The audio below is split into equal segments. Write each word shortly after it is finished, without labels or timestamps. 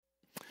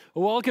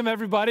Welcome,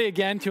 everybody,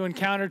 again to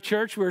Encounter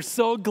Church. We're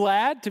so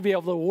glad to be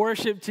able to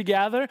worship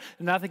together.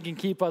 Nothing can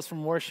keep us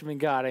from worshiping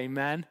God.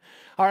 Amen.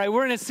 All right,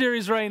 we're in a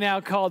series right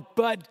now called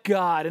But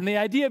God. And the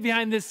idea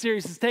behind this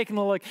series is taking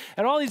a look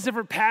at all these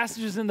different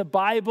passages in the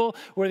Bible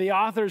where the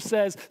author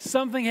says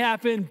something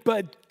happened,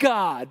 but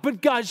God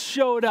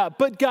showed up,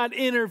 but God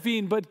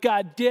intervened, but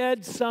God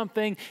did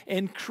something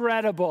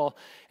incredible.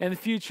 And the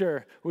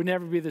future would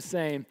never be the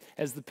same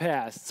as the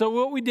past. So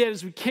what we did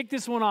is we kicked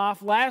this one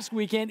off last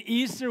weekend,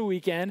 Easter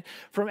weekend,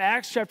 from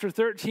Acts chapter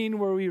 13,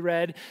 where we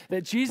read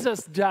that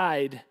Jesus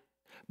died,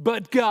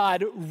 but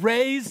God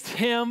raised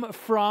him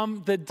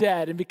from the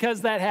dead. And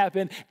because that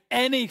happened,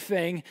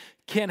 anything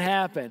can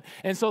happen.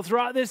 And so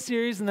throughout this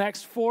series, in the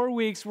next 4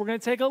 weeks, we're going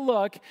to take a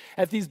look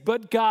at these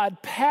but God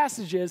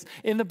passages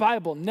in the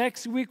Bible.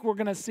 Next week, we're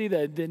going to see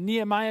the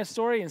Nehemiah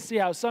story and see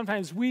how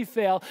sometimes we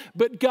fail,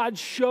 but God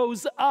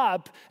shows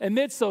up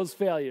amidst those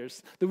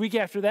failures. The week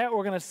after that,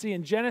 we're going to see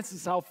in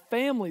Genesis how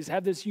families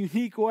have this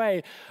unique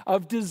way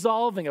of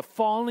dissolving, of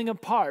falling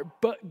apart,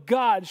 but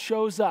God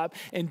shows up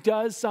and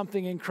does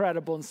something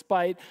incredible in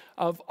spite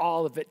of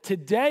all of it.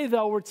 Today,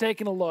 though, we're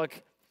taking a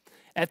look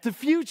at the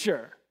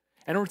future.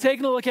 And we're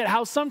taking a look at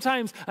how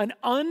sometimes an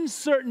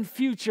uncertain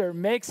future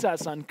makes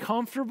us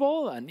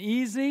uncomfortable,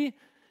 uneasy,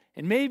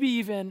 and maybe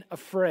even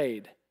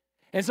afraid.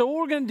 And so what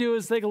we're going to do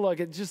is take a look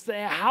at just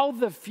how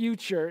the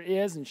future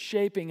is and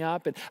shaping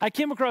up. And I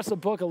came across a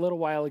book a little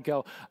while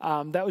ago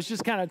that was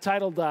just kind of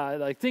titled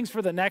like Things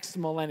for the Next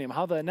Millennium,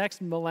 how the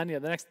next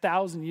millennium, the next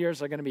 1,000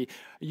 years are going to be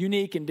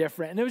unique and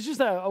different. And it was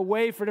just a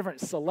way for different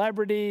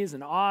celebrities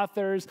and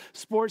authors,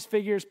 sports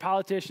figures,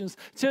 politicians,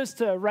 just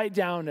to write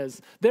down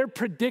as their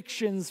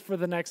predictions for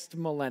the next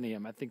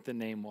millennium, I think the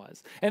name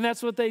was. And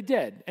that's what they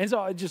did. And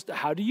so just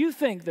how do you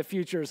think the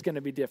future is going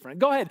to be different?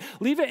 Go ahead,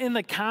 leave it in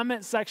the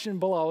comment section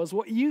below as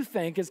what you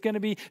think is going to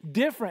be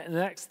different in the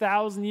next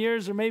 1,000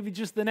 years or maybe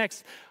just the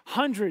next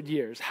 100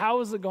 years.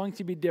 How is it going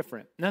to be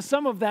different? Now,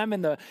 some of them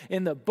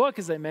in the book,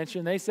 as I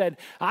mentioned, they said,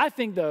 I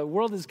think the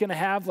world is going to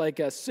have like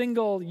a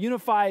single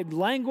unified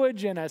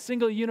language and a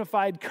single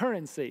unified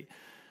currency.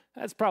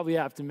 That's probably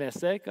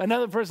optimistic.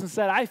 Another person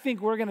said, I think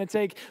we're going to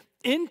take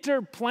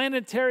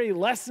interplanetary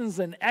lessons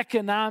in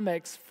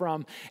economics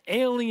from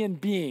alien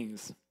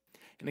beings.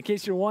 And in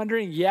case you're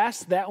wondering,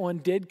 yes, that one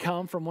did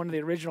come from one of the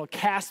original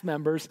cast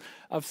members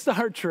of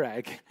Star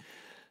Trek.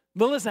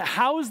 But listen,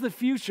 how is the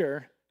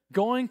future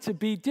going to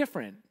be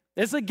different?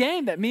 It's a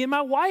game that me and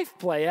my wife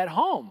play at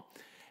home.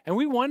 And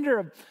we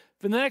wonder,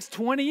 for the next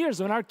 20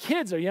 years, when our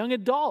kids are young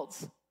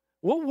adults,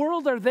 what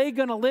world are they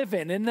going to live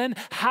in? And then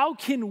how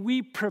can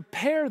we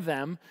prepare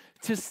them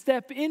to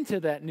step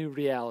into that new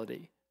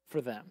reality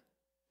for them?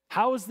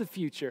 How is the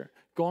future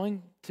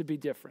going to be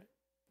different?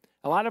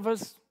 A lot of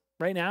us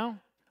right now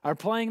are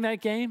playing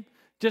that game,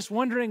 just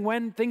wondering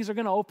when things are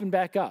going to open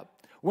back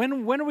up. When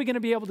are we going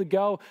to be able to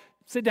go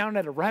sit down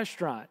at a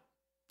restaurant?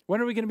 When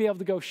are we going to be able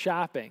to go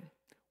shopping?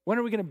 When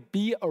are we going to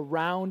be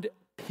around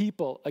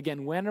people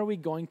again? When are we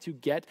going to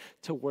get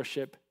to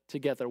worship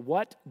together?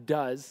 What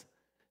does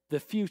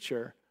the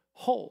future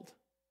hold?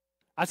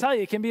 I tell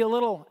you, it can be a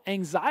little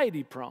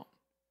anxiety prone.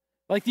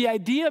 Like the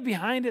idea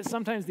behind it,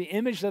 sometimes the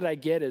image that I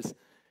get is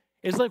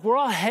like we're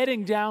all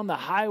heading down the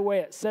highway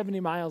at 70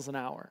 miles an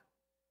hour.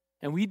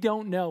 And we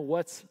don't know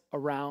what's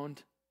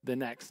around the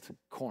next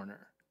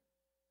corner.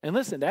 And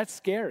listen, that's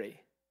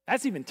scary.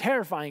 That's even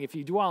terrifying if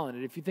you dwell on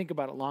it, if you think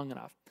about it long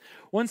enough.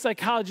 One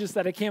psychologist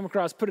that I came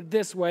across put it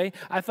this way.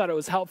 I thought it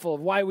was helpful of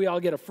why we all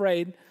get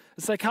afraid.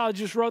 The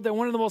psychologist wrote that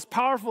one of the most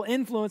powerful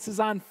influences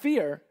on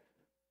fear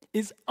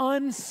is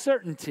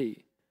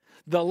uncertainty.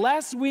 The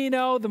less we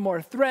know, the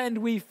more threatened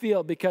we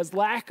feel because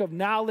lack of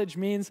knowledge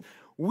means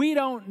we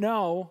don't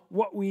know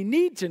what we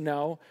need to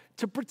know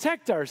to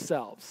protect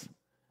ourselves.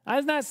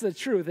 That's the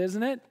truth,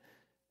 isn't it?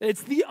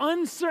 It's the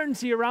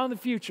uncertainty around the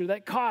future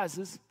that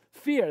causes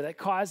fear, that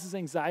causes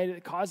anxiety,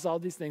 that causes all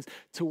these things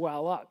to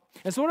well up.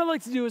 And so what I'd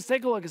like to do is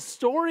take a look at a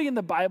story in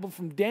the Bible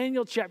from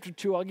Daniel chapter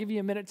 2. I'll give you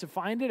a minute to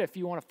find it if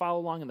you want to follow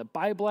along in the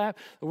Bible app.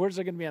 The words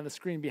are going to be on the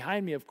screen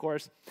behind me, of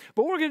course.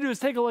 But what we're going to do is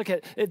take a look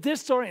at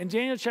this story in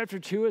Daniel chapter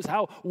 2 is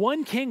how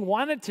one king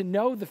wanted to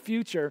know the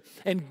future,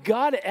 and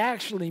God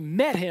actually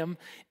met him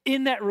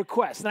in that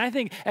request. And I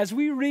think as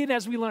we read,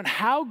 as we learn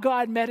how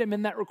God met him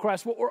in that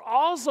request, what we're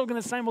also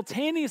going to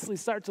simultaneously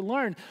start to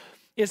learn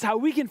is how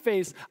we can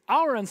face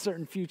our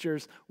uncertain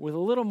futures with a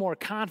little more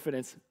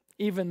confidence,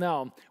 even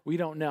though we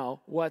don't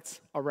know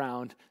what's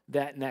around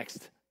that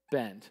next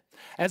bend.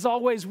 As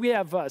always, we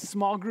have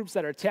small groups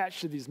that are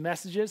attached to these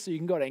messages, so you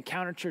can go to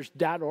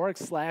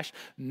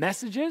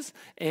encounterchurch.org/messages,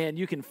 and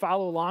you can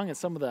follow along in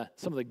some of the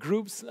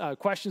groups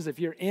questions. If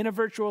you're in a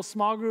virtual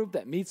small group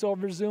that meets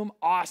over Zoom,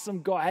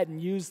 awesome, go ahead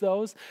and use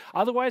those.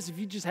 Otherwise, if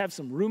you just have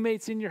some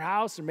roommates in your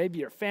house or maybe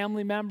your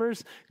family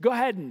members, go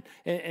ahead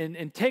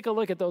and take a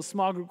look at those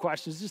small group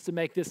questions just to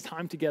make this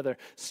time together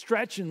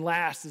stretch and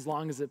last as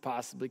long as it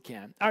possibly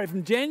can. All right,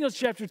 from Daniel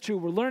chapter 2,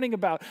 we're learning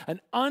about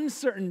an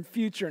uncertain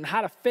future and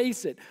how to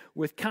face it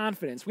with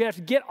confidence. We have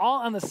to get all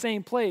on the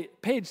same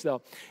page,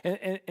 though.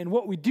 And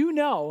what we do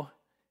know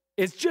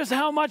It's just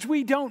how much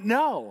we don't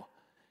know.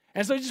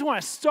 And so I just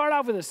want to start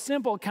off with a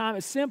simple comment,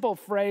 a simple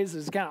phrase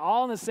that's kind of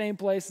all in the same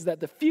place, is that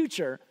the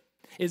future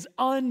is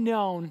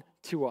unknown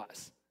to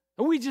us.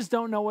 We just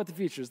don't know what the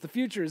future is. The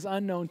future is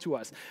unknown to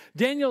us.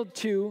 Daniel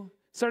 2,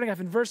 starting off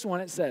in verse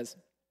 1, it says,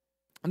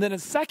 "And then in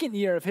the second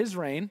year of his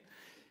reign,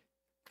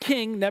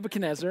 King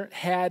Nebuchadnezzar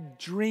had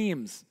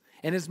dreams,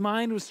 and his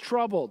mind was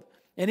troubled,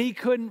 and he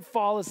couldn't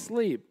fall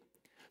asleep."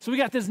 So we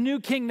got this new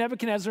king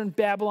Nebuchadnezzar in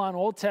Babylon,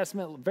 Old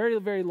Testament, very,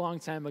 very long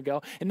time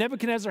ago. And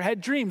Nebuchadnezzar had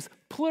dreams,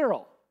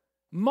 plural,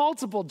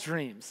 multiple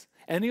dreams.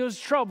 And he was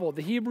troubled.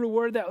 The Hebrew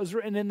word that was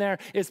written in there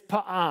is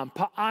pa'am.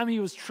 Pa'am, he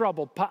was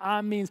troubled.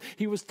 Pa'am means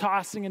he was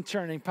tossing and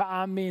turning.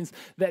 Pa'am means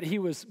that he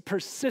was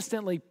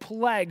persistently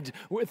plagued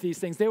with these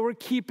things. They were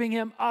keeping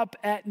him up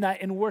at night.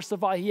 And worst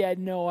of all, he had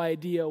no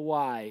idea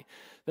why.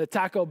 The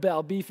Taco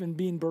Bell beef and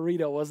bean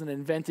burrito wasn't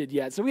invented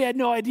yet. So we had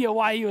no idea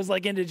why he was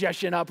like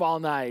indigestion up all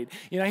night.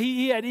 You know,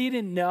 he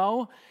didn't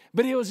know,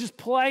 but it was just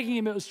plaguing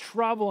him. It was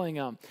troubling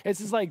him. It's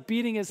just like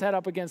beating his head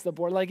up against the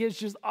board. Like it's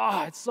just,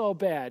 it's so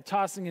bad.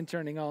 Tossing and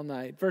turning all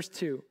night. Verse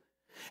 2.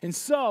 "And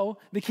so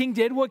the king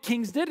did what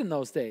kings did in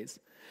those days.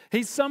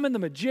 He summoned the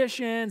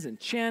magicians,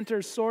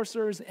 enchanters,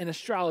 sorcerers, and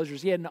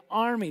astrologers. He had an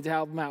army to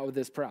help him out with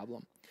this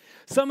problem.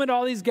 Summoned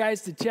all these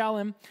guys to tell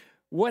him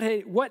what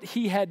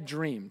he had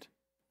dreamed.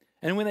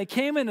 And when they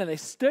came in and they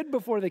stood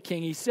before the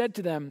king, he said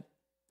to them,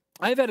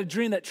 'I've had a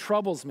dream that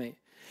troubles me,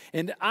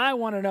 and I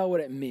want to know what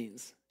it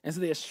means.' And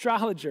so the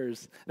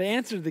astrologers, they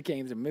answered the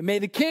king, 'May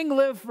the king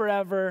live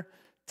forever.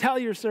 Tell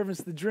your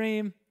servants the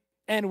dream,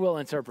 and we'll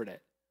interpret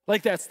it.'"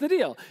 Like that's the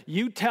deal.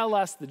 You tell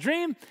us the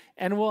dream,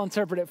 and we'll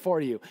interpret it for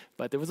you.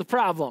 But there was a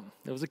problem.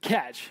 There was a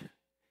catch.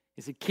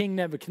 You see, King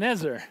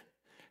Nebuchadnezzar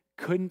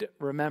couldn't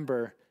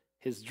remember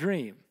his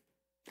dream.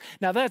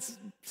 Now that's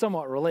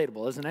somewhat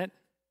relatable, isn't it?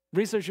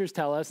 Researchers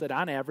tell us that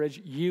on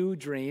average, you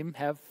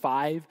have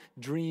 5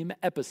 dream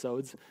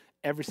episodes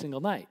every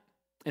single night.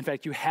 In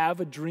fact, you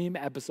have a dream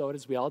episode,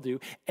 as we all do,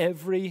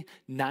 every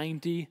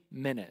 90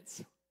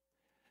 minutes.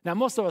 Now,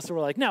 most of us were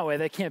like, no way,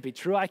 that can't be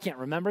true. I can't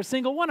remember a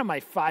single one of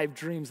my 5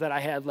 dreams that I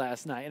had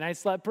last night, and I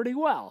slept pretty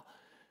well.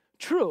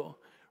 True.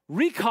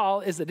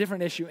 Recall is a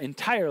different issue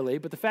entirely,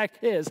 but the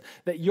fact is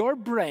that your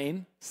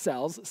brain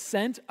cells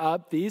sent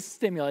up these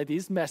stimuli,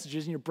 these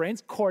messages, and your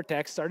brain's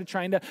cortex started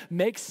trying to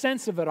make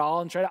sense of it all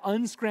and try to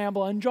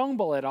unscramble,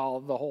 unjumble it all,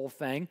 the whole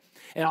thing,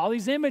 and all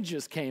these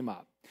images came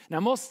up.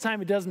 Now, most of the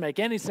time, it doesn't make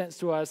any sense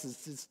to us.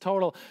 It's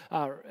total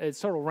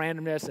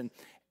randomness,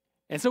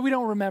 and so we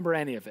don't remember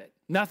any of it.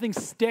 Nothing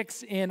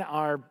sticks in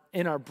our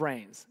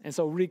brains, and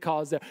so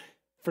recall is there.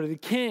 For the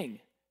king,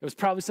 it was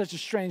probably such a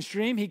strange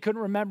dream, he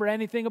couldn't remember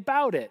anything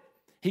about it.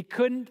 He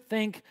couldn't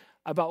think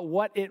about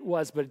what it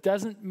was, but it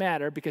doesn't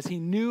matter because he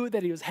knew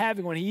that he was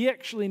having one. He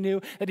actually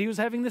knew that he was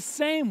having the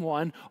same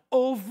one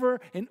over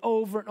and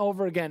over and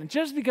over again. And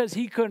just because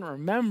he couldn't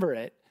remember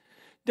it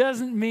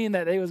doesn't mean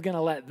that he was going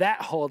to let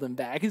that hold him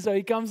back. And so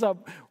he comes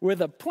up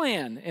with a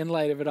plan in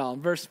light of it all.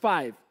 In verse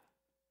 5,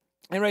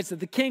 it writes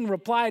that the king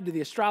replied to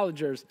the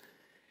astrologers,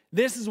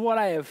 "This is what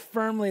I have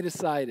firmly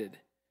decided.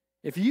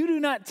 If you do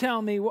not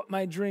tell me what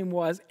my dream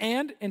was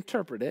and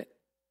interpret it,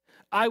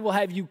 I will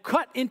have you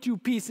cut into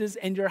pieces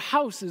and your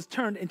houses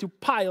turned into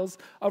piles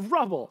of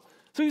rubble."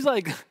 So he's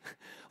like,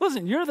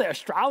 listen, you're the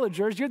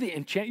astrologers, you're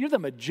the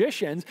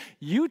magicians.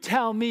 You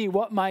tell me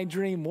what my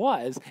dream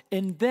was,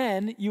 and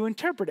then you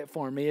interpret it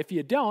for me. If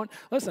you don't,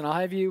 listen, I'll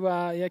have you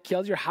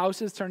killed, your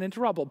houses turned into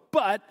rubble.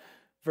 But,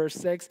 verse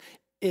 6,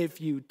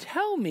 if you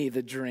tell me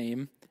the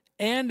dream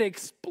and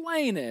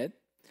explain it,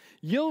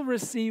 you'll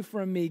receive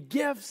from me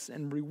gifts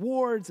and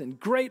rewards and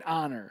great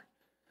honor.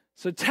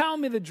 So tell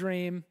me the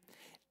dream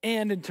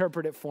and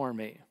interpret it for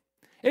me.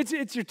 It's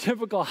your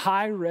typical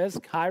high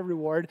risk, high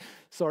reward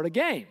sort of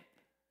game.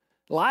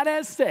 A lot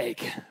at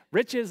stake.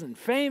 Riches and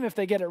fame if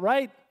they get it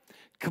right.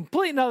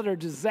 Complete and utter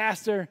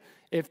disaster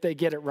if they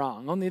get it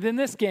wrong. Only in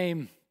this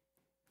game,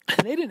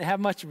 they didn't have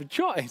much of a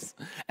choice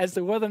as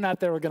to whether or not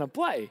they were going to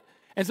play.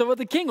 And so what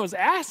the king was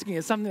asking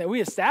is something that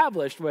we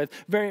established with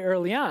very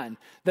early on,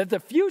 that the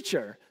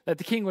future that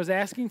the king was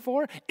asking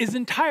for is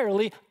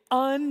entirely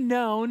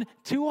unknown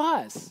to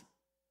us.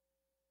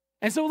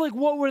 And so,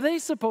 what were they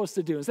supposed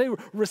to do? As they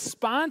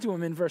respond to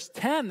him in verse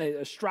 10, the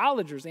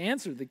astrologers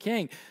answered the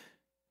king,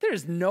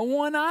 "There's no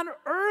one on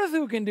earth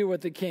who can do what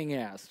the king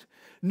asked.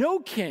 No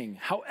king,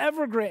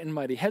 however great and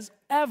mighty, has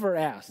ever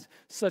asked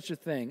such a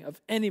thing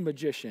of any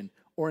magician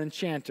or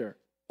enchanter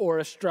or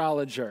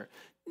astrologer.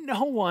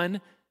 No one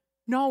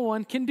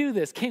can do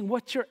this. King,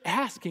 what you're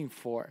asking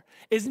for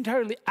is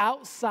entirely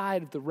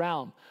outside of the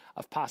realm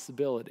of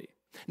possibility."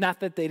 Not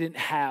that they didn't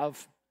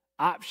have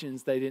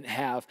options, they didn't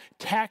have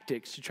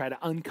tactics to try to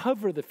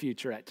uncover the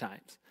future at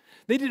times.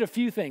 They did a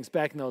few things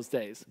back in those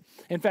days.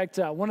 In fact,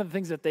 one of the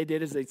things that they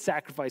did is they'd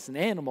sacrifice an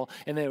animal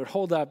and they would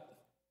hold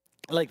up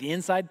like the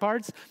inside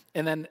parts,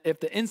 and then if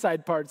the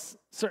inside parts,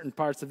 certain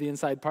parts of the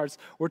inside parts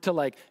were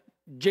to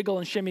jiggle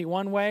and shimmy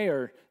one way,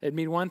 or it'd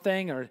mean one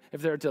thing, or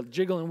if they were to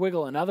jiggle and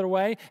wiggle another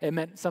way, it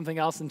meant something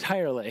else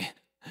entirely.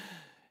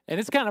 And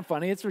it's kind of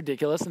funny. It's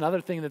ridiculous.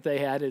 Another thing that they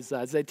had is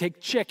they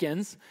take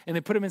chickens and they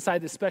put them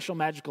inside this special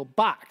magical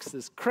box,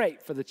 this crate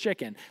for the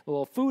chicken, a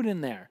little food in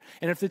there.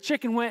 And if the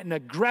chicken went and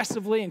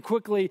aggressively and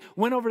quickly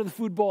went over to the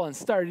food bowl and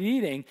started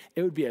eating,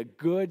 it would be a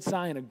good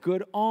sign, a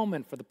good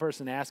omen for the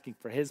person asking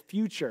for his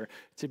future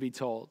to be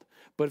told.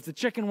 But if the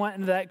chicken went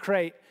into that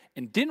crate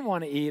and didn't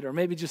want to eat, or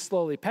maybe just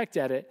slowly pecked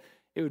at it,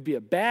 it would be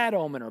a bad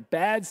omen or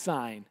bad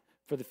sign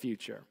for the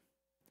future.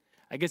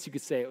 I guess you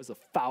could say it was a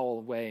foul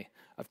way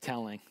of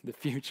telling the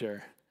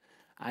future.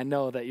 I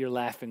know that you're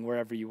laughing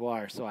wherever you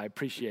are, so I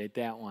appreciate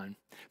that one.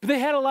 But they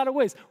had a lot of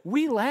ways.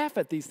 We laugh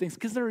at these things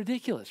because they're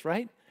ridiculous,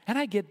 right? And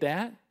I get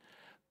that.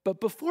 But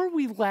before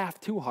we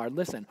laugh too hard,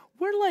 listen,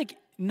 we're like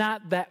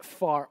not that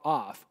far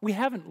off. We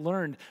haven't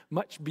learned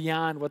much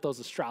beyond what those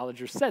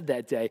astrologers said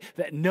that day,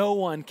 that no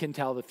one can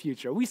tell the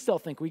future. We still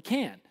think we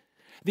can.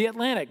 The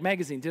Atlantic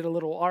magazine did a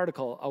little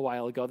article a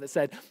while ago that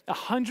said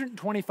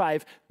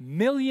 125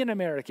 million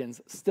Americans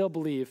still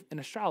believe in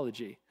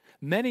astrology.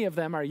 Many of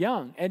them are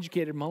young,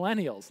 educated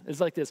millennials. It's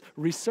like this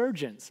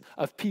resurgence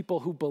of people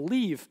who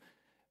believe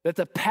that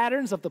the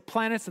patterns of the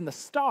planets and the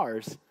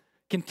stars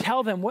can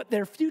tell them what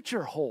their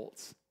future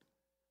holds.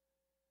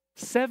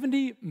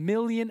 70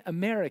 million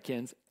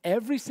Americans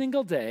every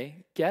single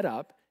day get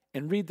up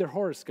and read their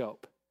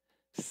horoscope.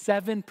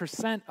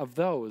 7% of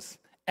those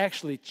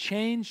actually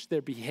change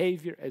their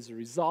behavior as a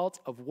result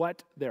of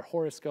what their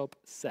horoscope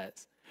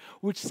says,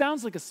 which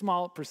sounds like a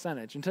small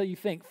percentage until you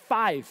think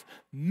 5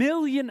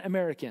 million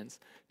Americans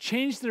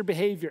change their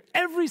behavior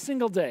every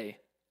single day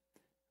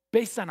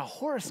based on a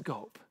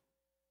horoscope.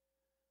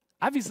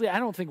 Obviously, I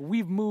don't think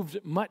we've moved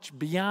much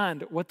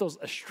beyond what those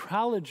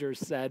astrologers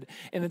said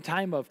in the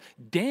time of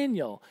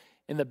Daniel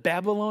in the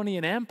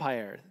Babylonian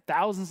Empire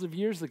thousands of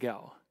years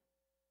ago.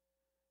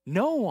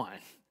 No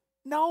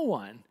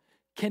one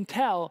can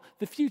tell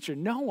the future.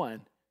 No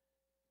one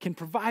can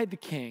provide the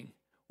king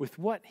with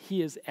what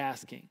he is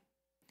asking.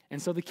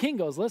 And so the king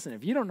goes, listen,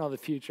 if you don't know the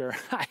future,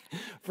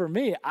 for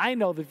me, I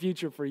know the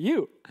future for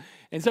you.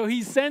 And so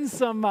he sends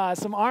some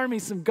army,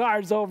 some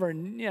guards over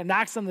and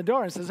knocks on the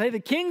door and says, hey, the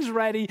king's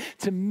ready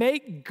to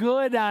make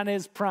good on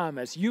his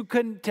promise. You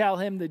couldn't tell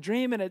him the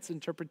dream and its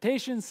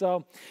interpretation,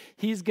 so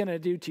he's going to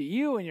do to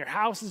you and your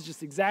house is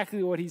just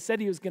exactly what he said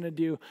he was going to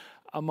do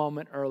a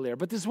moment earlier.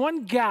 But this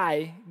one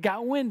guy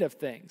got wind of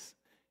things,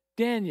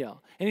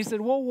 Daniel. And he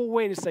said, whoa,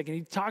 wait a second.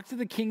 He talked to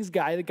the king's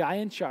guy, the guy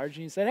in charge,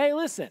 and he said, hey,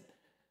 listen,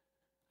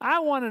 I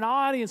want an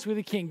audience with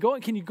the king.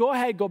 Can you go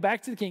ahead, go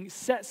back to the king,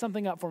 set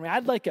something up for me?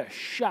 I'd like a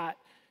shot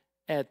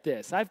at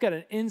this. I've got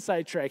an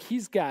inside track.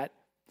 He's got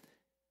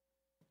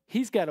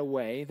a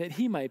way that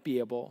he might be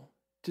able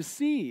to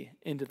see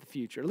into the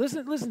future.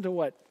 Listen to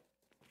what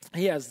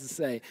he has to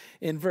say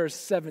in verse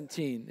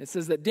 17. It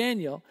says that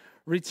Daniel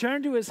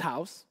returned to his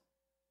house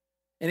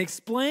and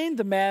explained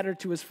the matter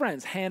to his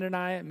friends,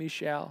 Hananiah,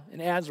 Mishael, and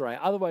Azariah,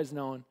 otherwise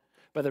known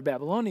by their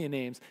Babylonian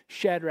names,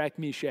 Shadrach,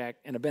 Meshach,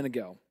 and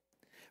Abednego.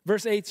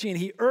 Verse 18,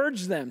 he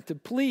urged them to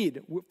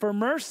plead for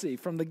mercy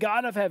from the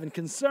God of heaven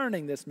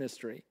concerning this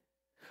mystery,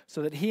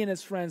 so that he and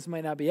his friends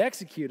might not be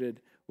executed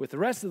with the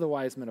rest of the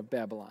wise men of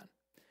Babylon.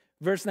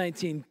 Verse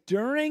 19,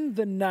 during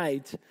the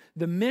night,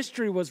 the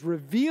mystery was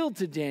revealed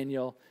to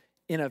Daniel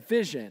in a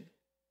vision,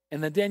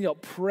 and then Daniel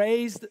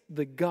praised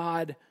the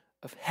God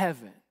of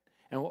heaven.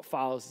 And what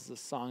follows is a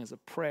song, is a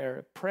prayer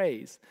of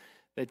praise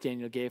that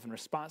Daniel gave in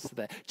response to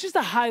that. Just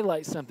to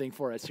highlight something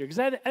for us here, because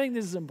I think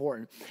this is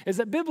important, is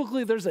that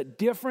biblically there's a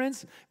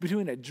difference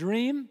between a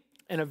dream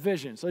and a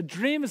vision. So a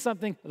dream is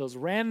something, those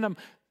random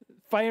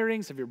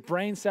firings of your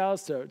brain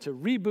cells to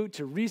reboot,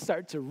 to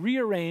restart, to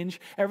rearrange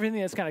everything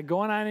that's kind of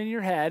going on in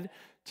your head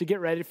to get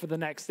ready for the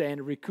next day and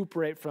to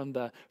recuperate from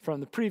the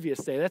previous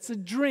day. That's a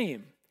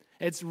dream.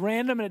 It's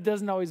random and it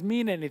doesn't always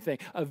mean anything.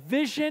 A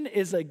vision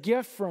is a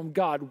gift from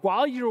God.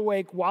 While you're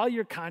awake, while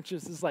you're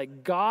conscious, it's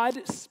like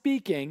God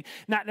speaking,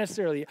 not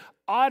necessarily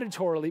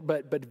auditorily,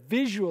 but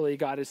visually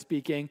God is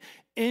speaking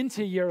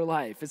into your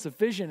life. It's a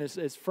vision,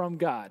 it's from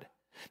God.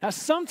 Now,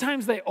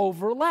 sometimes they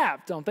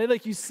overlap, don't they?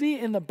 Like you see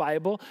in the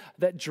Bible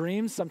that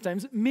dreams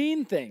sometimes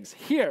mean things.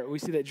 Here, we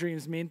see that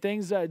dreams mean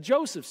things.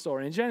 Joseph's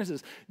story in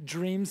Genesis,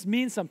 dreams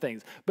mean some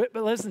things. But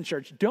listen,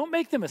 church, don't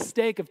make the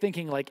mistake of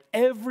thinking like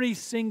every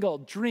single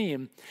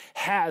dream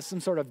has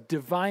some sort of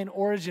divine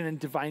origin and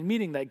divine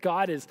meaning, that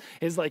God is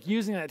like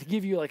using that to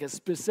give you like a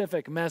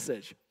specific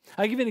message.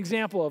 I'll give you an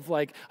example of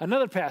like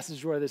another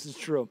passage where this is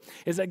true,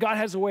 is that God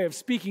has a way of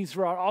speaking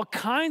throughout all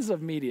kinds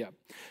of media.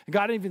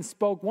 God even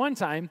spoke one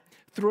time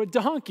through a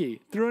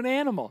donkey, through an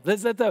animal.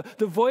 That's that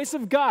the voice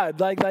of God,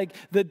 like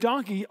the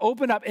donkey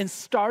opened up and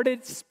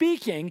started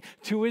speaking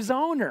to his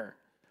owner.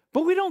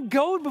 But we don't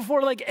go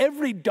before like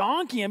every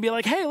donkey and be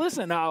like, hey,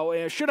 listen,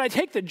 now, should I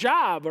take the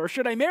job or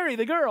should I marry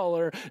the girl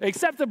or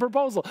accept the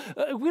proposal?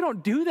 We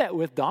don't do that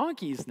with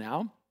donkeys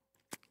now.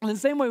 In the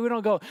same way, we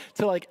don't go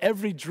to like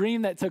every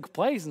dream that took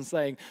place and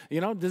saying,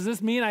 does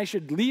this mean I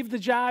should leave the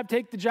job,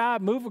 take the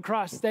job, move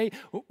across state?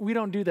 We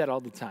don't do that all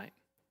the time.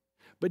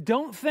 But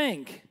don't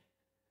think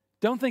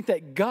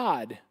that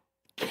God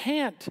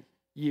can't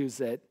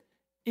use it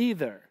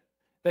either.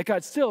 that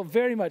God still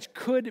very much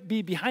could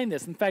be behind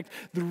this. In fact,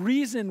 the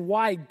reason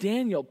why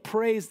Daniel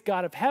praised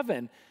God of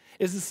heaven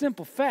is the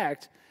simple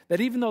fact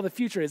that even though the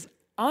future is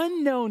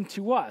unknown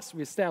to us,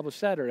 we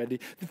established that already,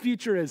 the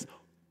future is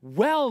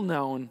well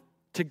known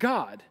to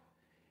God.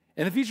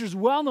 And the future is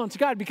well known to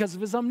God because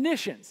of his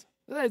omniscience.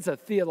 It's a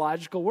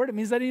theological word. It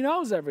means that he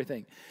knows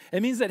everything.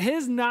 It means that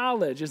his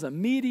knowledge is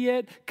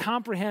immediate,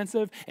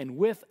 comprehensive, and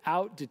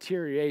without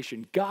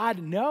deterioration.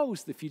 God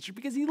knows the future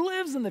because he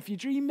lives in the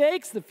future. He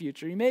makes the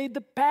future. He made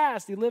the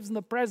past. He lives in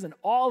the present.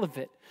 All of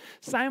it,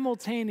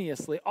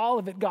 simultaneously, all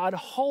of it, God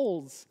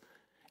holds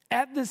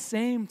at the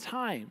same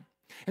time.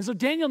 And so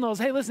Daniel knows,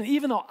 hey, listen,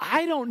 even though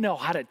I don't know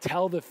how to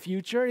tell the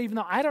future, even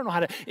though I don't know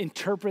how to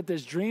interpret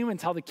this dream and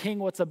tell the king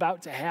what's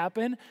about to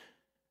happen,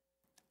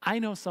 I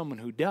know someone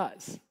who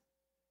does.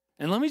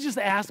 And let me just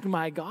ask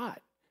my God,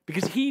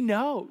 because he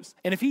knows.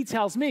 And if he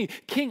tells me,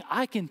 King,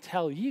 I can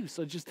tell you,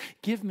 so just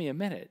give me a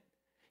minute.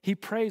 He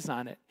prays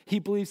on it. He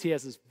believes he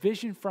has this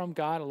vision from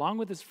God along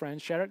with his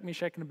friends, Shadrach,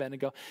 Meshach, and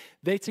Abednego.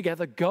 They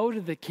together go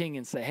to the king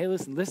and say, hey,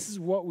 listen, this is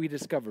what we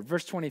discovered.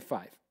 Verse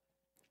 25.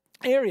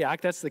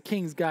 Arioch, that's the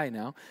king's guy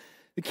now.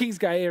 The king's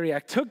guy,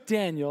 Arioch, took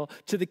Daniel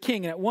to the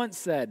king and at once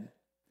said,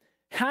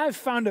 I've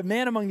found a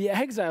man among the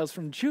exiles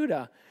from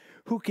Judah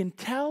who can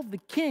tell the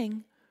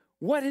king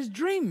what his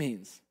dream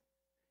means.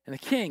 And the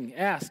king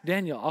asked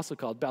Daniel, also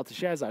called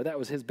Belteshazzar, that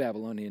was his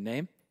Babylonian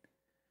name,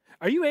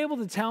 are you able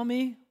to tell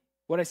me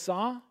what I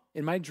saw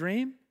in my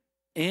dream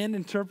and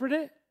interpret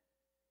it?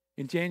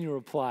 And Daniel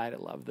replied, I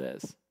love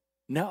this,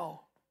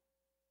 no.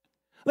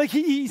 Like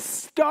he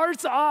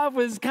starts off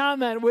his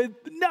comment with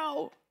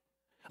no.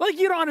 Like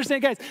you don't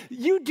understand, guys.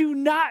 You do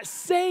not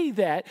say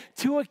that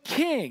to a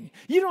king.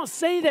 You don't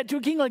say that to a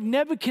king like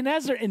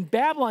Nebuchadnezzar in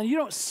Babylon. You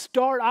don't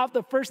start off,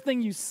 the first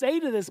thing you say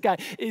to this guy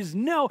is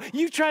no.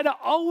 You try to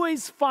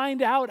always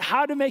find out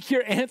how to make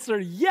your answer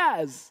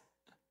yes.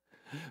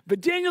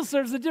 But Daniel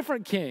serves a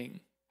different king.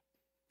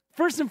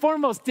 First and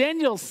foremost,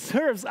 Daniel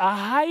serves a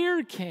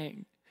higher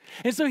king.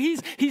 And so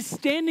he's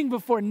standing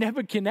before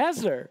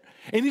Nebuchadnezzar,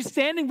 and he's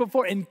standing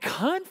before in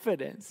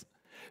confidence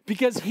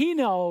because he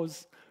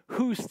knows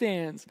who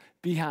stands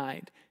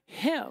behind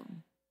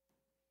him.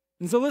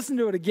 And so listen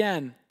to it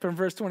again from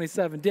verse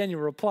 27. Daniel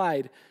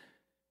replied,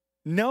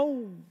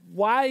 no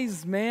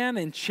wise man,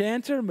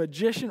 enchanter,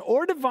 magician,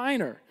 or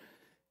diviner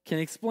can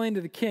explain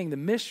to the king the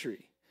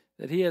mystery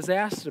that he has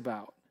asked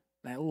about.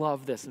 And I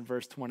love this in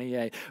verse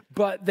 28.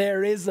 But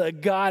there is a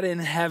God in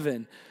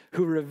heaven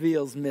who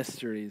reveals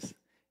mysteries,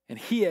 and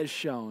he has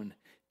shown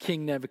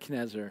King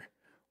Nebuchadnezzar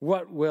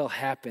what will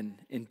happen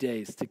in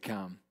days to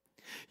come.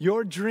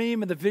 Your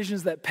dream and the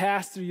visions that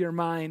pass through your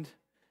mind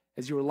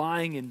as you were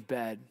lying in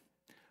bed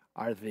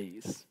are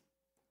these.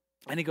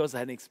 And he goes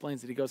ahead and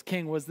explains it. He goes,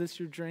 King, was this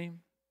your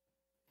dream?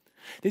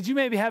 Did you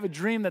maybe have a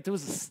dream that there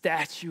was a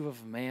statue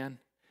of a man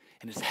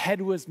and his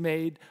head was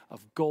made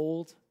of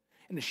gold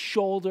and his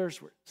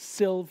shoulders were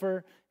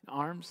silver and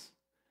arms?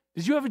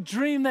 Did you have a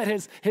dream that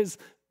his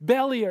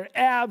belly or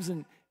abs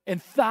and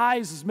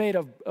thighs was made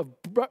of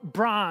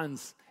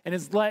bronze, and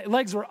his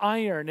legs were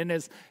iron, and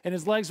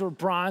his legs were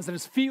bronze, and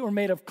his feet were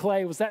made of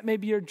clay? Was that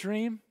maybe your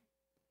dream?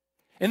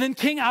 And then,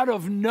 King, out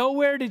of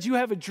nowhere, did you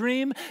have a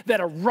dream that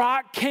a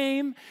rock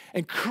came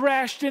and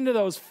crashed into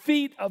those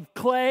feet of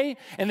clay,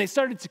 and they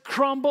started to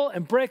crumble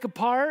and break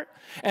apart,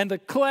 and the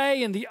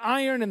clay and the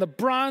iron and the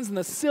bronze and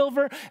the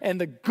silver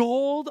and the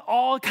gold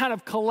all kind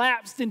of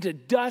collapsed into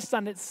dust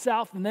on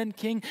itself? And then,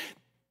 King,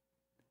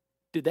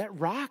 did that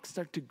rock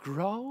start to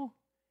grow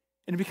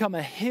and become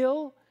a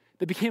hill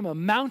that became a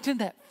mountain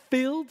that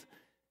filled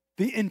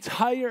the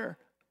entire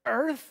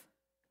earth?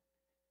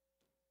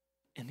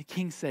 And the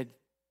king said,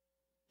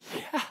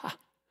 yeah,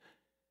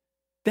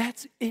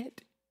 that's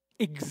it.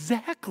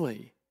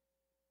 Exactly.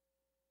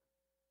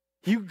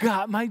 You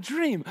got my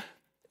dream.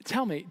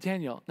 Tell me,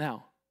 Daniel,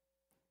 now,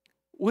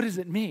 what does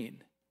it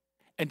mean?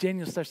 And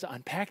Daniel starts to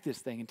unpack this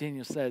thing, and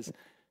Daniel says,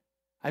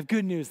 I have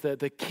good news.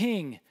 The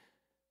king,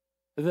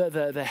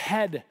 the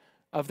head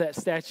of that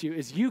statue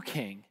is you,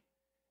 king.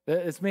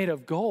 It's made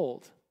of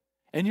gold.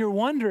 And you're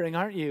wondering,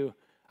 aren't you,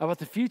 about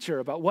the future,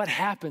 about what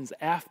happens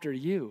after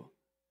you.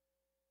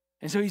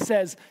 And so he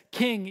says,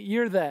 King,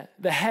 you're the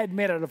head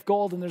made out of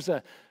gold, and there's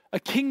a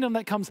kingdom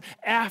that comes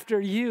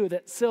after you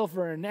that's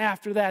silver, and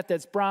after that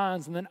that's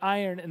bronze, and then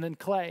iron, and then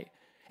clay.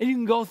 And you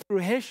can go through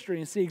history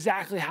and see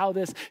exactly how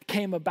this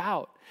came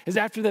about. Is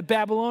after the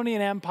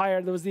Babylonian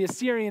Empire, there was the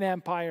Assyrian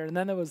Empire, and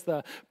then there was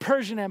the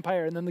Persian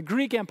Empire, and then the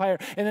Greek Empire,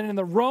 and then in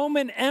the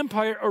Roman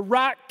Empire, a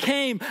rock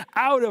came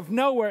out of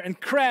nowhere and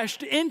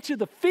crashed into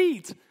the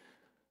feet.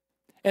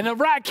 And the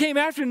rock came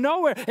after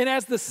nowhere, and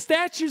as the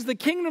statues, the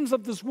kingdoms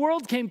of this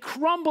world came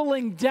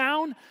crumbling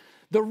down,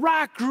 the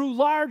rock grew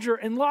larger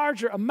and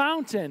larger, a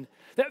mountain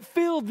that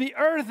filled the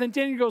earth. And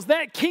Daniel goes,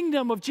 that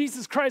kingdom of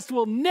Jesus Christ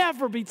will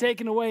never be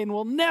taken away and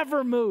will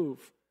never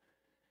move.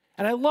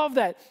 And I love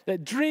that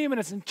dream and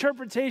its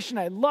interpretation.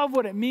 I love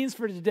what it means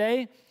for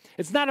today.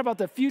 It's not about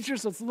the future,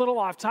 so it's a little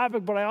off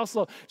topic, but I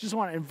also just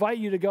want to invite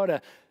you to go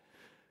to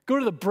Go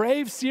to the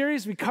Brave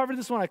series. We covered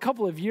this one a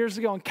couple of years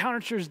ago.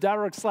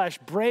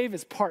 EncounterChurch.org/Brave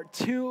is part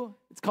 2.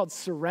 It's called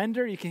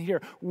Surrender. You can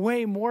hear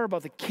way more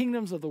about the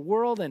kingdoms of the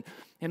world and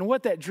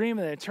what that dream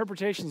and the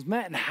interpretations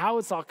meant and how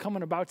it's all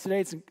coming about today.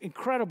 It's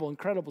incredible,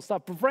 incredible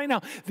stuff. But right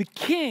now, the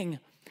king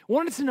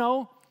wanted to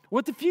know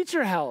what the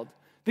future held.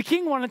 The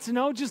king wanted to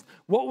know just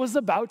what was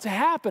about to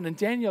happen. And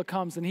Daniel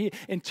comes and he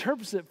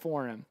interprets it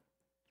for him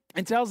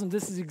and tells him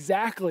this is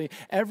exactly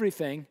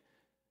everything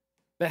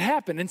that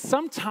happened. And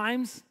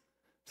sometimes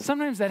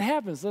that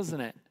happens,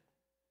 doesn't it?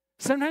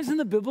 Sometimes in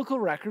the biblical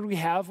record, we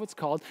have what's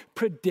called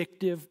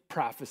predictive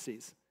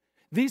prophecies.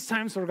 These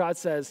times where God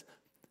says,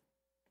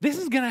 this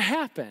is going to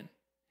happen.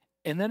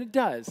 And then it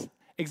does,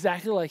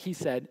 exactly like he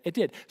said it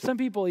did. Some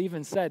people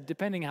even said,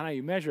 depending on how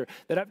you measure,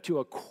 that up to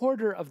a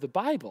quarter of the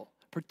Bible,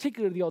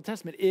 particularly the Old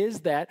Testament,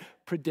 is that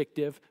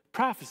predictive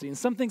prophecy. And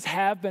some things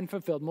have been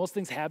fulfilled. Most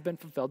things have been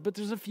fulfilled, but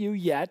there's a few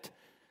yet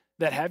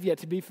that have yet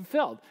to be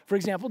fulfilled. For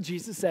example,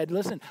 Jesus said,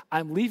 listen,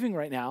 I'm leaving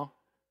right now,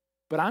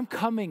 but I'm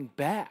coming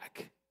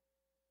back.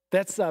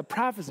 That's a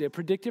prophecy, a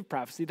predictive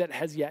prophecy that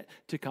has yet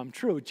to come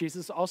true.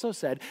 Jesus also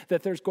said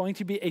that there's going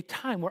to be a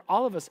time where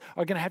all of us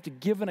are going to have to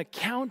give an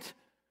account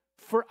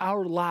for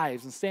our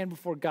lives and stand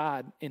before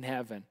God in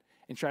heaven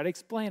and try to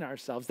explain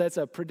ourselves. That's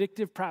a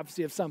predictive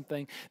prophecy of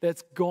something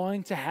that's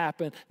going to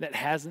happen that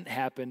hasn't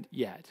happened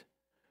yet.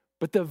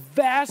 But the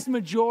vast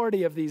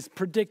majority of these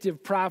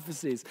predictive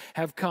prophecies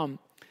have come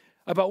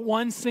about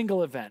one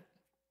single event.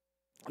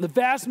 The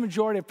vast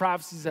majority of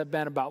prophecies have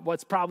been about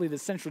what's probably the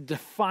central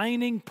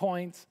defining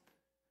point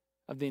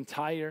of the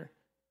entire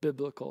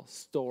biblical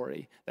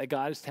story that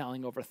God is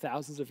telling over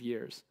thousands of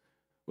years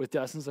with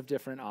dozens of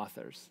different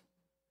authors.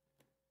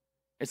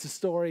 It's a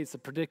story, it's a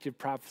predictive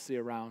prophecy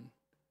around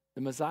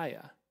the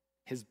Messiah,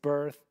 his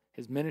birth,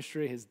 his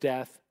ministry, his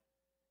death,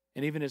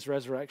 and even his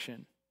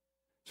resurrection.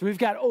 So we've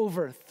got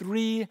over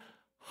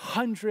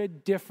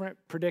 300 different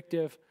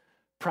predictive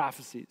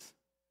prophecies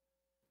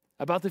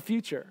about the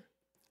future,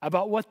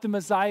 about what the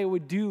Messiah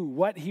would do,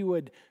 what he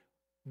would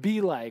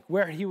be like,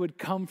 where he would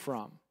come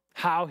from,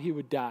 how he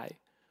would die.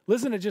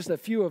 Listen to just a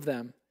few of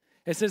them.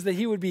 It says that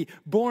he would be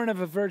born of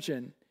a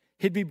virgin.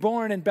 He'd be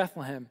born in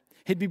Bethlehem.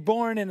 He'd be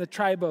born in the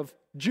tribe of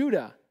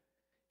Judah.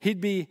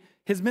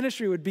 His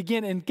ministry would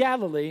begin in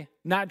Galilee,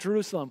 not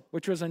Jerusalem,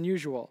 which was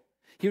unusual.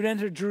 He would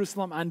enter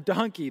Jerusalem on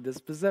donkey, the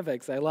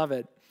specifics, I love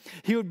it.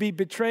 He would be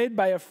betrayed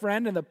by a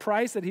friend, and the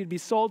price that he'd be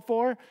sold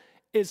for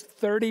is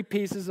 30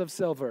 pieces of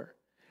silver.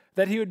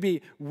 That he would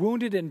be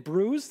wounded and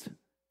bruised,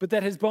 but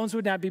that his bones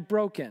would not be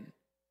broken.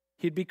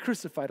 He'd be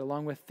crucified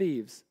along with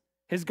thieves.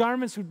 His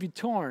garments would be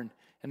torn,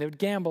 and they would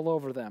gamble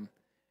over them.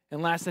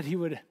 And last, that he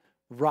would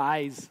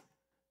rise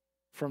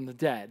from the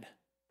dead.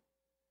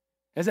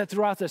 As that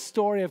throughout the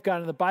story of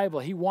God in the Bible,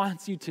 he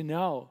wants you to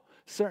know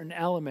certain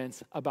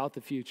elements about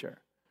the future.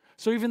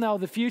 So even though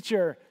the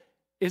future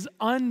is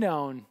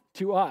unknown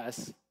to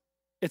us,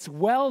 it's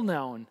well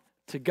known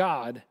to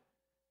God,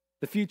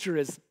 the future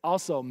is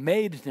also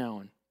made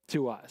known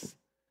to us.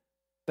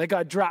 That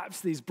God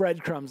drops these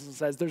breadcrumbs and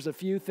says, there's a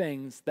few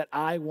things that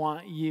I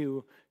want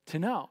you to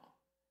know.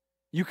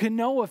 You can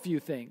know a few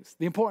things,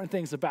 the important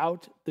things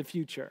about the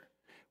future.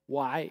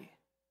 Why?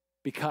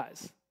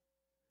 Because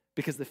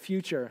the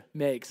future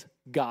makes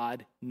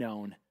God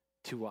known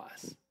to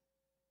us.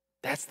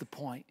 That's the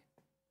point.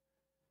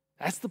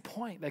 That's the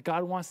point that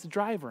God wants to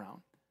drive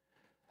around.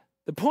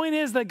 The point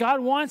is that God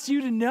wants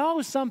you to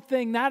know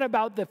something not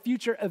about the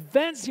future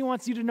events. He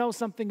wants you to know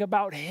something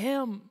about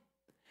him.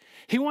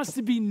 He wants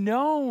to be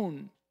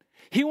known.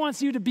 He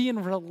wants you to be in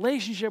a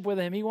relationship with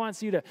him. He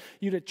wants you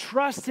to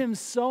trust him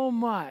so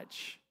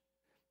much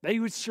that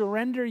you would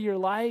surrender your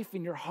life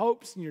and your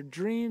hopes and your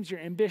dreams, your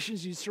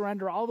ambitions. You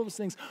surrender all those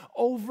things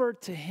over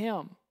to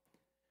him.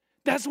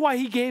 That's why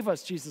he gave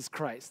us Jesus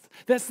Christ.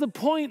 That's the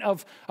point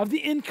of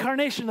the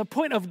incarnation, the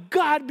point of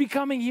God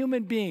becoming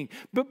human being,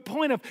 the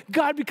point of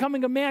God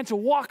becoming a man to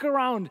walk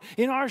around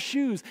in our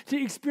shoes,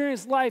 to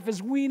experience life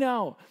as we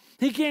know.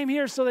 He came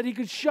here so that he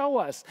could show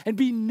us and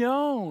be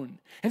known.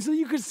 And so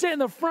you could sit in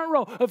the front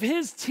row of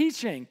his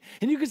teaching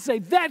and you could say,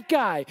 that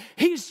guy,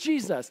 he's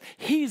Jesus.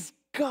 He's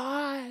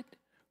God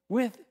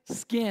with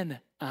skin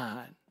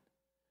on.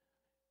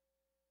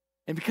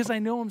 And because I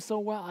know him so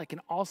well, I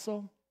can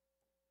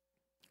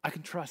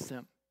trust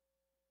him.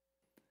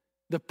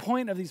 The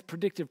point of these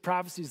predictive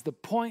prophecies, the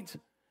point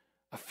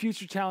of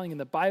future telling in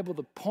the Bible,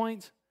 the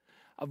point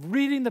of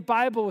reading the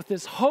Bible with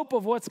this hope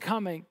of what's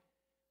coming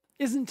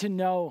isn't to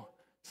know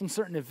some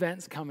certain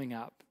events coming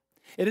up.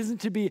 It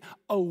isn't to be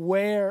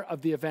aware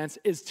of the events,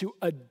 it's to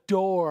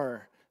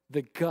adore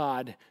the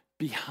God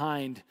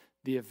behind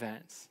the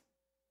events.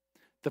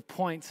 The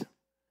point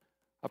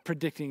of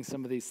predicting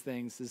some of these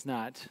things is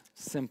not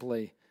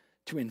simply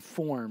to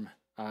inform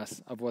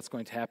us of what's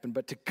going to happen,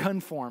 but to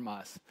conform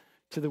us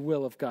to the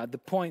will of God. The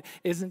point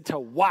isn't to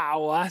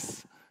wow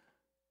us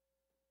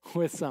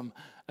with some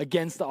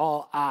against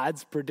all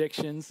odds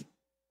predictions.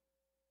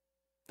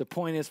 The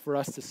point is for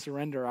us to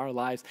surrender our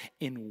lives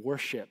in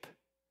worship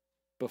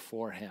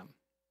before him.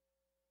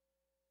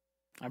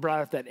 I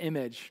brought up that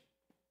image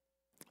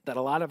that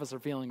a lot of us are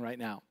feeling right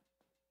now.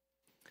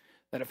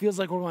 That it feels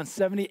like we're going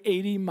 70,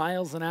 80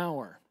 miles an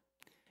hour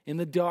in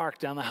the dark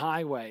down the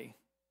highway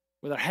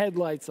with our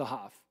headlights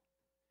off.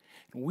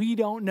 We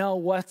don't know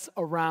what's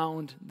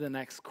around the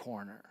next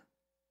corner.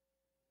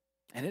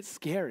 And it's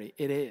scary.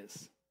 It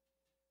is.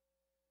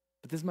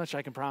 But this much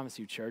I can promise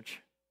you,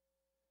 church,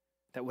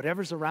 that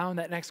whatever's around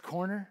that next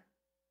corner,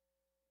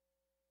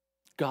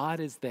 God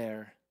is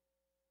there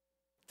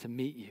to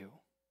meet you.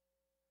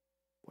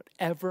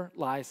 Whatever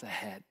lies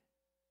ahead,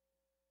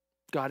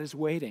 God is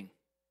waiting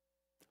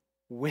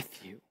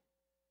with you.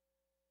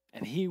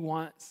 And he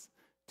wants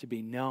to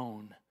be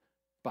known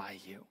by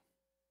you.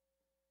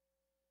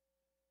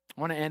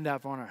 I want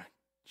to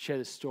share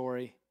this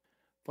story.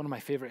 One of my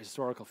favorite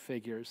historical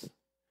figures.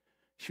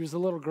 She was a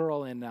little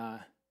girl in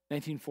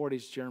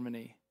 1940s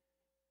Germany,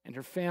 and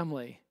her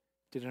family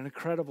did an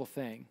incredible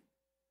thing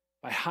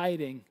by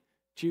hiding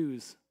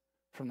Jews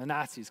from the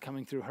Nazis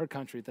coming through her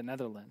country, the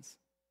Netherlands.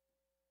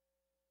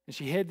 And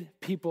she hid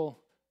people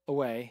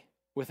away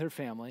with her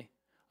family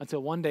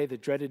until one day the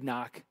dreaded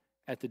knock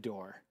at the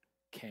door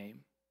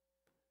came.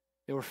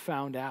 They were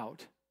found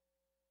out.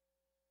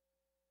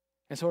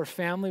 And so her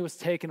family was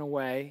taken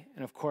away,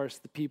 and of course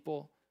the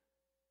people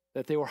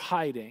that they were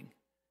hiding,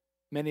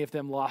 many of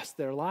them lost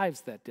their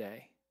lives that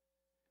day.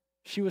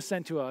 She was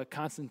sent to a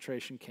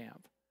concentration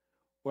camp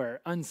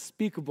where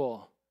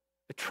unspeakable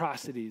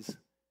atrocities,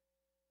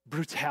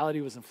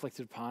 brutality was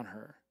inflicted upon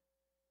her.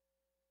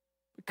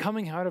 But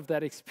coming out of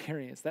that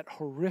experience, that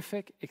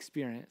horrific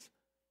experience,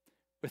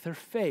 with her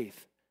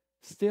faith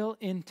still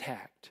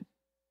intact,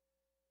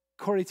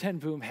 Corrie ten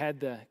Boom had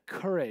the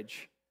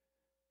courage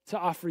to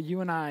offer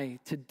you and I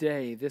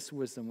today this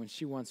wisdom when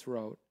she once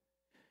wrote,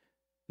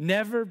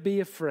 "Never be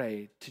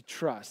afraid to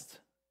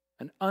trust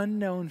an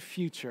unknown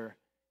future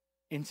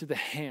into the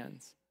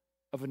hands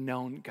of a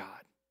known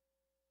God."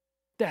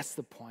 That's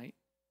the point.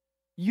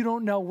 You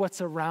don't know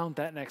what's around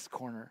that next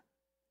corner.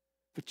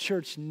 But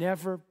church,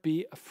 never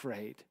be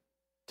afraid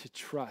to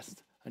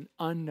trust an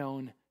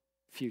unknown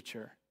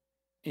future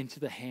into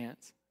the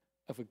hands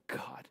of a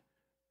God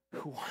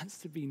who wants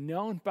to be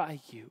known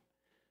by you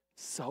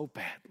so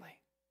badly.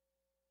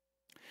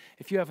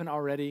 If you haven't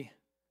already,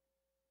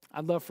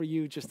 I'd love for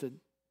you just to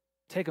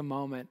take a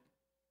moment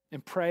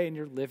and pray in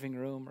your living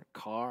room or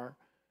car,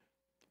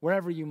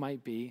 wherever you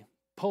might be.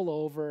 Pull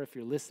over if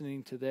you're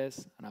listening to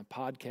this on a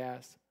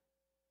podcast,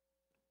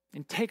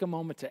 and take a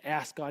moment to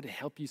ask God to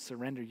help you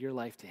surrender your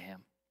life to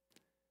him.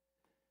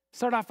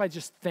 Start off by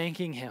just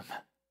thanking him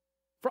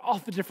for all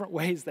the different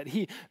ways that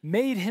he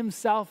made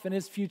himself and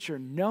his future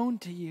known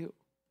to you.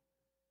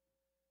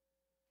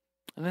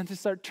 And then to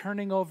start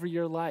turning over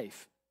your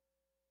life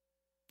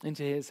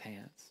into his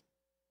hands.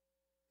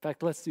 In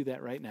fact, let's do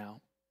that right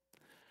now.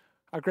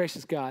 Our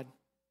gracious God,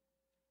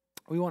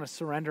 we want to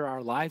surrender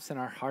our lives and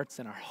our hearts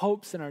and our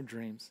hopes and our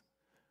dreams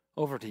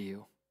over to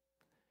you.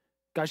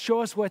 God,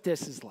 show us what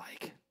this is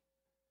like.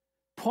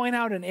 Point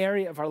out an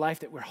area of our life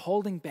that we're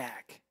holding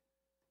back.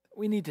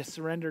 We need to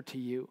surrender to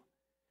you.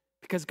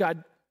 Because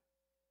God,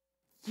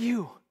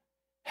 you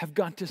have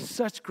gone to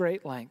such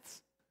great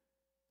lengths,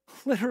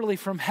 literally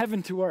from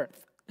heaven to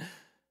earth,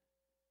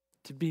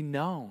 to be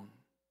known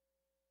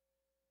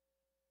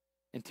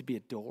and to be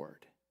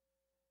adored,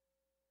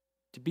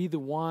 to be the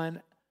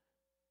one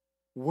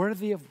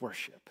worthy of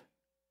worship.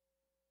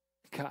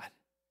 God,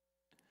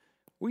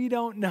 we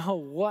don't know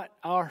what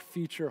our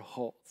future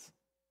holds,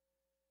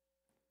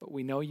 but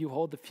we know you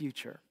hold the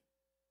future,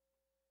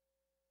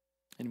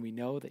 and we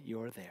know that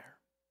you're there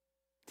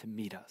to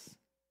meet us.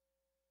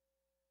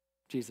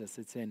 Jesus,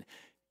 it's in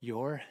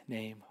your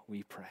name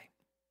we pray.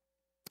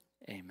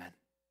 Amen.